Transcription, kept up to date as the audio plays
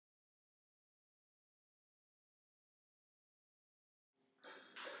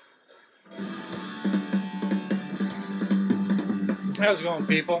How's it going,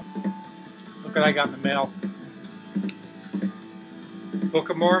 people? Look what I got in the mail.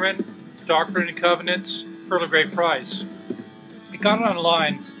 Book of Mormon, Doctrine and Covenants, Pearl of Great Price. I got it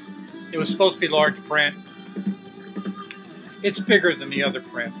online. It was supposed to be large print. It's bigger than the other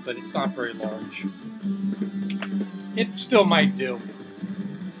print, but it's not very large. It still might do.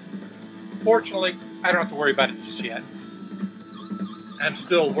 Fortunately, I don't have to worry about it just yet. I'm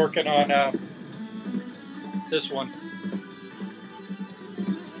still working on this one.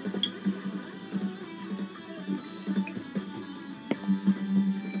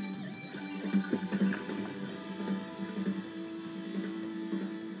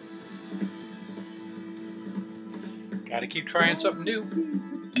 Gotta keep trying something new.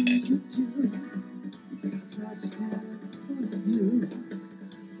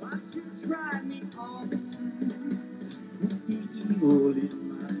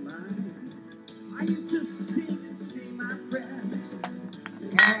 I used to sing and say my prayers.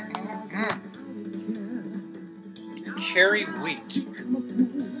 Cherry wheat.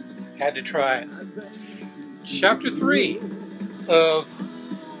 Had to try it. Chapter 3 of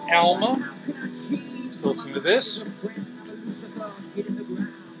Alma. Let's listen to this.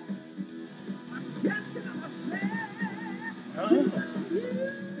 Oh.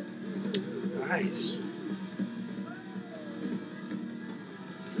 Nice.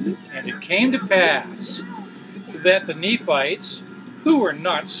 And it came to pass that the Nephites, who were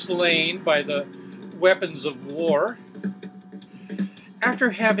not slain by the weapons of war,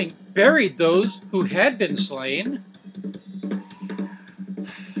 after having buried those who had been slain,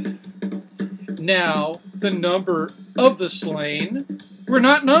 now the number of the slain were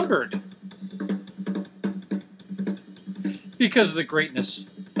not numbered, because of the greatness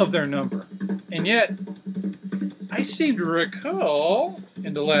of their number. And yet, I seem to recall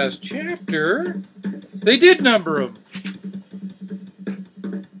in the last chapter, they did number them.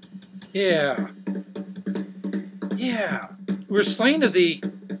 Yeah. We're slain of the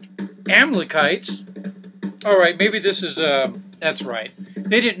Amalekites. All right, maybe this is, that's right.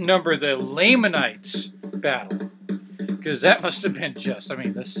 They didn't number the Lamanites battle. Because that must have been just,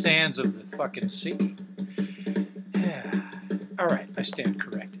 the sands of the fucking sea. All right, I stand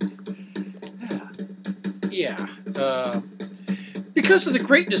corrected. Because of the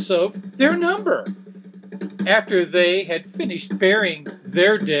greatness of their number. After they had finished burying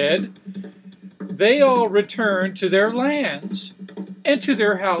their dead, they all returned to their lands and to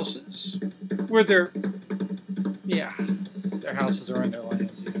their houses, where their houses are in their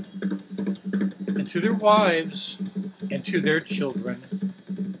lands, and to their wives and to their children.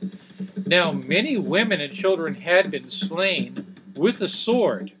 Now many women and children had been slain with the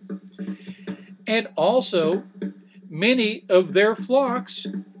sword, and also many of their flocks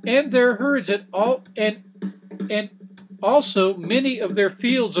and their herds, and also many of their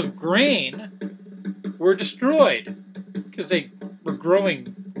fields of grain were destroyed, because they were growing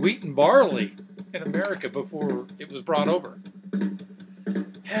wheat and barley in America before it was brought over.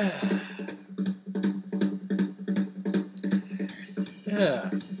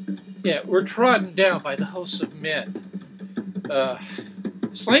 We're trodden down by the hosts of men.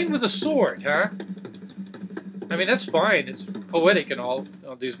 Slain with a sword, huh? That's fine. It's poetic and all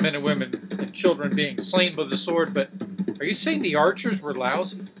these men and women and children being slain with a sword, but are you saying the archers were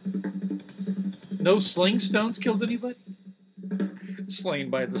lousy? No sling stones killed anybody? Slain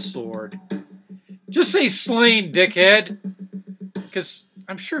by the sword. Just say slain, dickhead. Because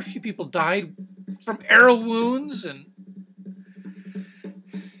I'm sure a few people died from arrow wounds and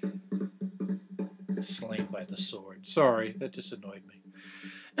slain by the sword. Sorry, that just annoyed me.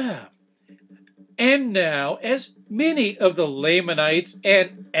 And now, as many of the Lamanites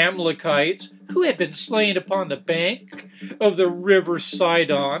and Amalekites who had been slain upon the bank of the river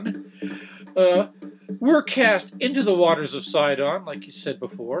Sidon were cast into the waters of Sidon, like you said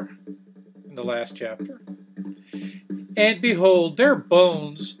before in the last chapter. And behold, their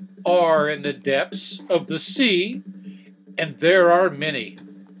bones are in the depths of the sea, and there are many.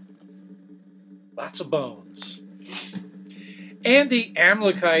 Lots of bones. And the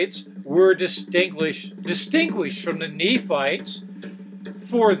Amalekites were distinguished from the Nephites,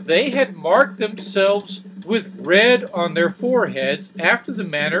 for they had marked themselves with red on their foreheads after the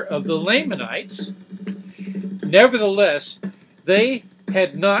manner of the Lamanites. Nevertheless, they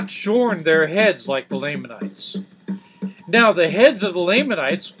had not shorn their heads like the Lamanites. Now the heads of the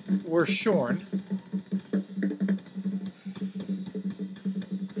Lamanites were shorn,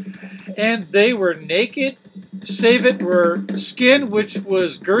 and they were naked, save it were skin which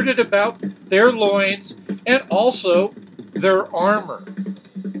was girded about their loins, and also their armor,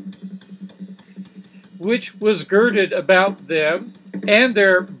 which was girded about them, and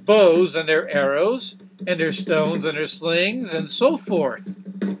their bows and their arrows, and their stones and their slings, and so forth,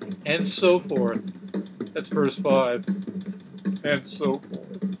 and so forth. That's verse 5. And so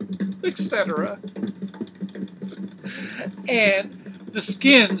forth, etc. And the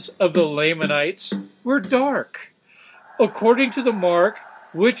skins of the Lamanites were dark, according to the mark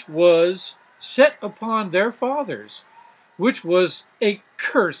which was set upon their fathers, which was a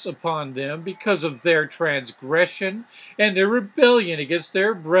curse upon them because of their transgression and their rebellion against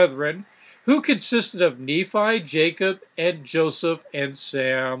their brethren, who consisted of Nephi, Jacob, and Joseph, and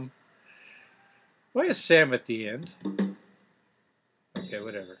Sam. Why is Sam at the end? Okay,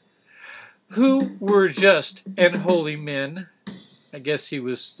 whatever. Who were just and holy men. I guess he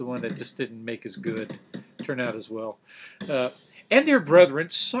was the one that just didn't make as good, turn out as well. And their brethren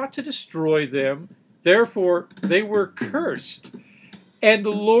sought to destroy them. Therefore they were cursed. And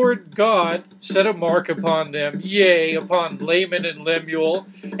the Lord God set a mark upon them, yea, upon Laman and Lemuel,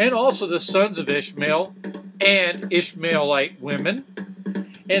 and also the sons of Ishmael, and Ishmaelite women.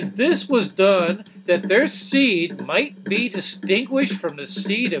 And this was done that their seed might be distinguished from the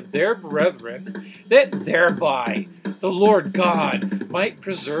seed of their brethren, that thereby the Lord God might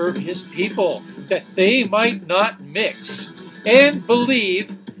preserve his people, that they might not mix and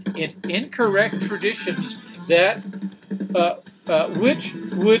believe in incorrect traditions that which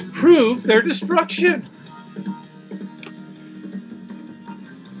would prove their destruction.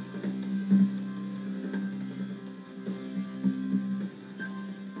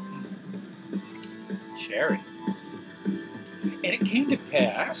 Charity. And it came to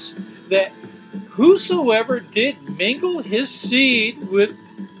pass that whosoever did mingle his seed with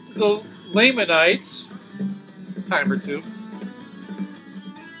the Lamanites, time or two,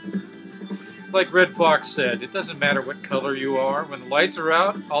 like Red Fox said, it doesn't matter what color you are. When the lights are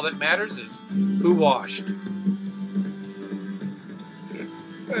out, all that matters is who washed.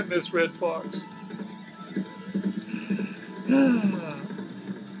 I miss Red Fox.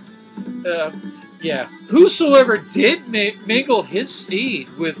 Yeah. Whosoever did mingle his seed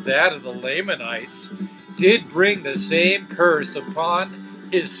with that of the Lamanites did bring the same curse upon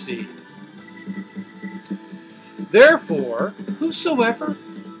his seed. Therefore, whosoever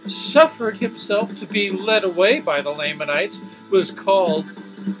suffered himself to be led away by the Lamanites was called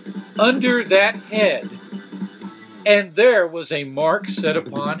under that head, and there was a mark set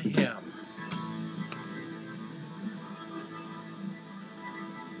upon him.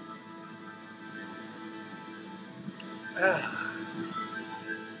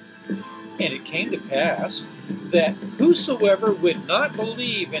 And it came to pass that whosoever would not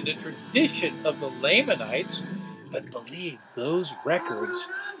believe in the tradition of the Lamanites, but believe those records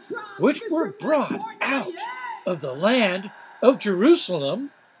which were brought out of the land of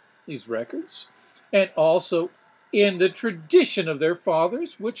Jerusalem, these records, and also in the tradition of their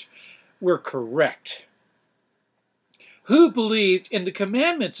fathers, which were correct, who believed in the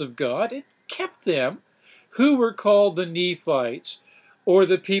commandments of God and kept them, who were called the Nephites, or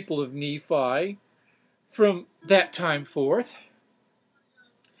the people of Nephi, from that time forth.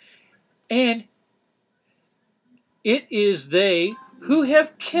 And it is they who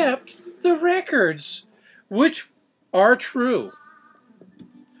have kept the records which are true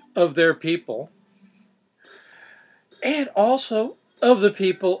of their people, and also of the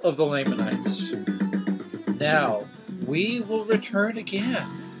people of the Lamanites. Now we will return again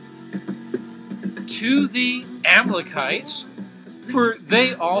to the Amalekites, for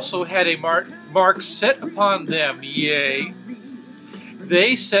they also had a mark set upon them, yea,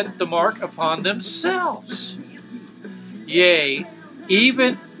 they set the mark upon themselves, yea,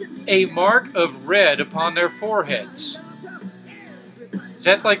 even a mark of red upon their foreheads. Is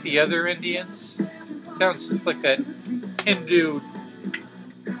that like the other Indians? Sounds like that Hindu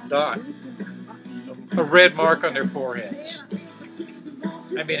dot. A red mark on their foreheads.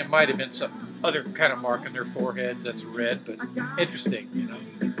 I mean, it might have been some other kind of mark on their foreheads that's red, but interesting, you know,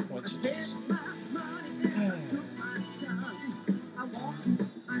 coincidence.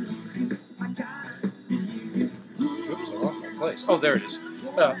 Oops, I lost my place. Oh, there it is.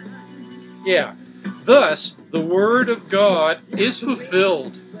 Yeah. Thus, the word of God is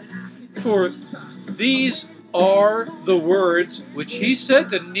fulfilled. For these are the words which he said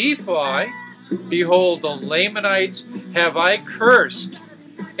to Nephi, behold, the Lamanites have I cursed,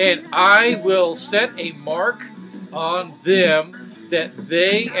 and I will set a mark on them, that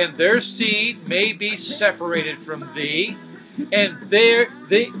they and their seed may be separated from thee, and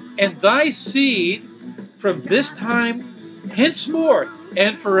thy seed from this time henceforth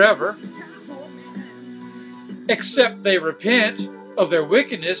and forever, except they repent of their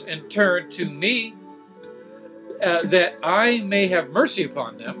wickedness and turn to me. that I may have mercy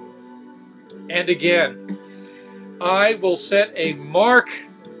upon them. And again, I will set a mark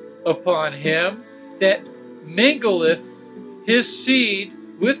upon him that mingleth his seed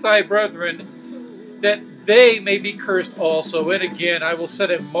with thy brethren, that they may be cursed also. And again, I will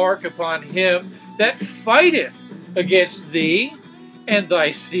set a mark upon him that fighteth against thee and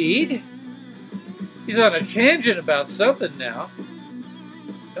thy seed. He's on a tangent about something now.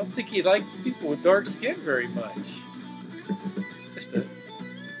 I don't think he likes people with dark skin very much. Just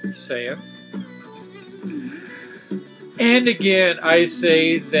saying. And again, I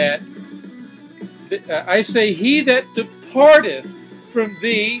say he that departeth from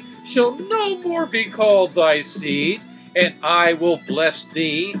thee shall no more be called thy seed, and I will bless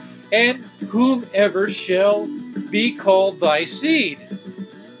thee, and whomever shall be called thy seed,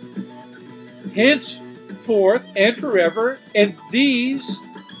 henceforth and forever. And these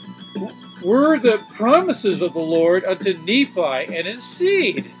were the promises of the Lord unto Nephi and his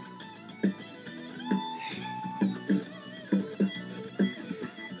seed.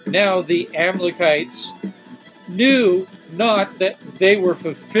 Now the Amalekites knew not that they were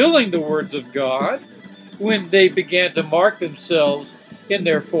fulfilling the words of God when they began to mark themselves in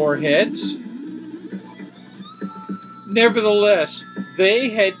their foreheads. Nevertheless, they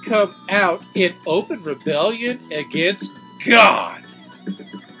had come out in open rebellion against God.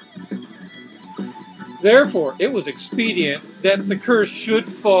 Therefore, it was expedient that the curse should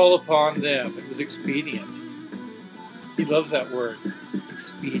fall upon them. It was expedient. He loves that word,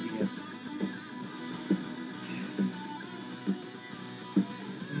 expedient.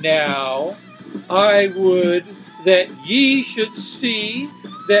 Now, I would that ye should see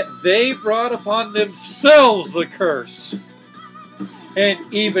that they brought upon themselves the curse. And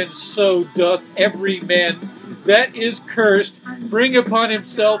even so doth every man that is cursed bring upon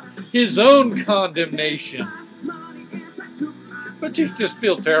himself his own condemnation. But you just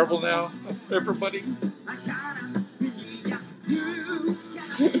feel terrible now, everybody?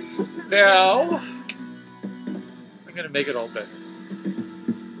 Now, I'm going to make it all better.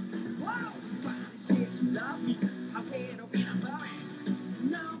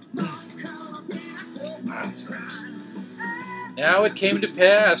 Now it came to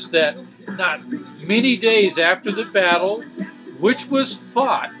pass that not many days after the battle, which was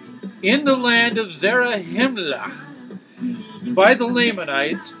fought in the land of Zarahemla by the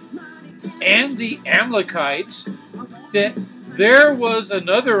Lamanites and the Amalekites, that there was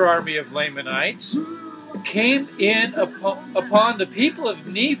another army of Lamanites came in upon the people of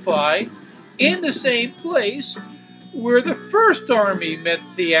Nephi in the same place where the first army met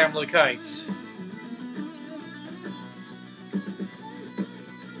the Amalekites.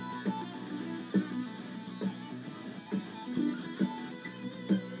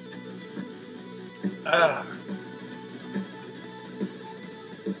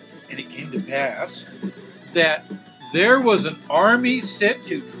 And it came to pass that there was an army sent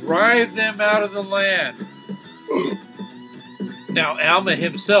to drive them out of the land. Now Alma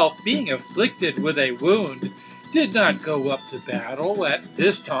himself, being afflicted with a wound, did not go up to battle at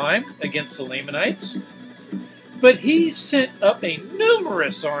this time against the Lamanites, but he sent up a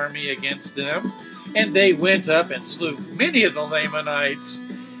numerous army against them, and they went up and slew many of the Lamanites,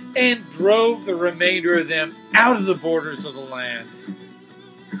 and drove the remainder of them out of the borders of the land.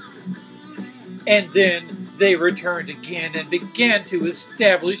 And then they returned again and began to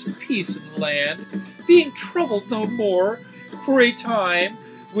establish peace in the land, being troubled no more for a time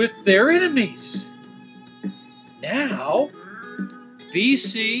with their enemies. Now,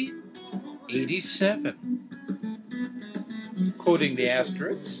 BC 87, quoting the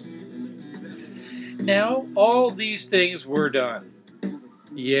asterisks. Now all these things were done.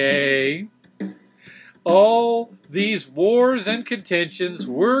 Yea, all these wars and contentions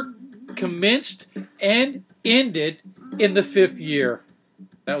were commenced and ended in the 5th year.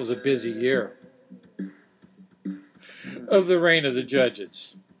 That was a busy year of the reign of the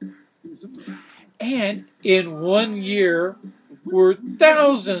judges. And in 1 year were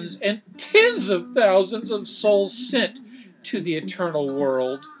thousands and tens of thousands of souls sent to the eternal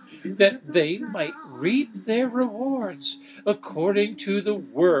world, that they might reap their rewards according to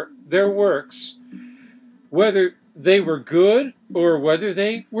their works, whether they were good or whether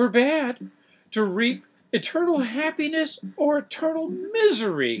they were bad, to reap eternal happiness or eternal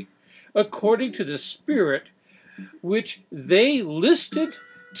misery, according to the Spirit which they listed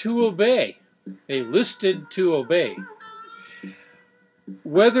to obey. They listed to obey.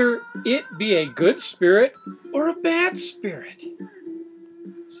 Whether it be a good spirit or a bad spirit.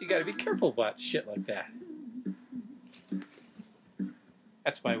 So you got to be careful about shit like that.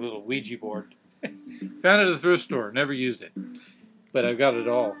 That's my little Ouija board. Found it at the thrift store. Never used it. But I've got it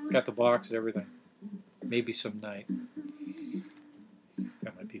all. Got the box and everything. Maybe some night.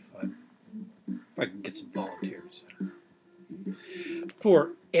 That might be fun. If I can get some volunteers.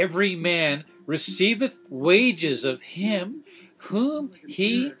 For every man receiveth wages of him whom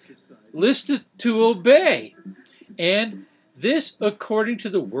he listeth to obey. And this according to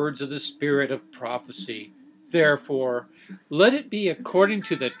the words of the Spirit of prophecy. Therefore, let it be according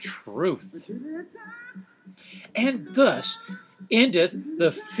to the truth. And thus endeth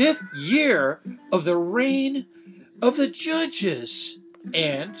the 5th year of the reign of the judges.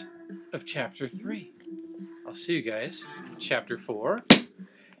 And of chapter 3. I'll see you guys in chapter 4.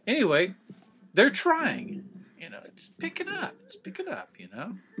 Anyway, they're trying. You know, it's picking up. It's picking up, you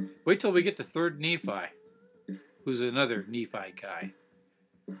know. Wait till we get to 3rd Nephi, who's another Nephi guy.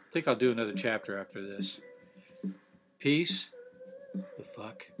 I think I'll do another chapter after this. Peace the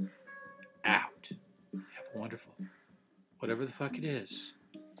fuck out. Have a wonderful, whatever the fuck it is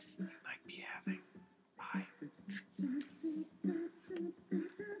you might be having. Bye.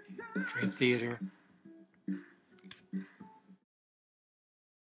 Dream Theater.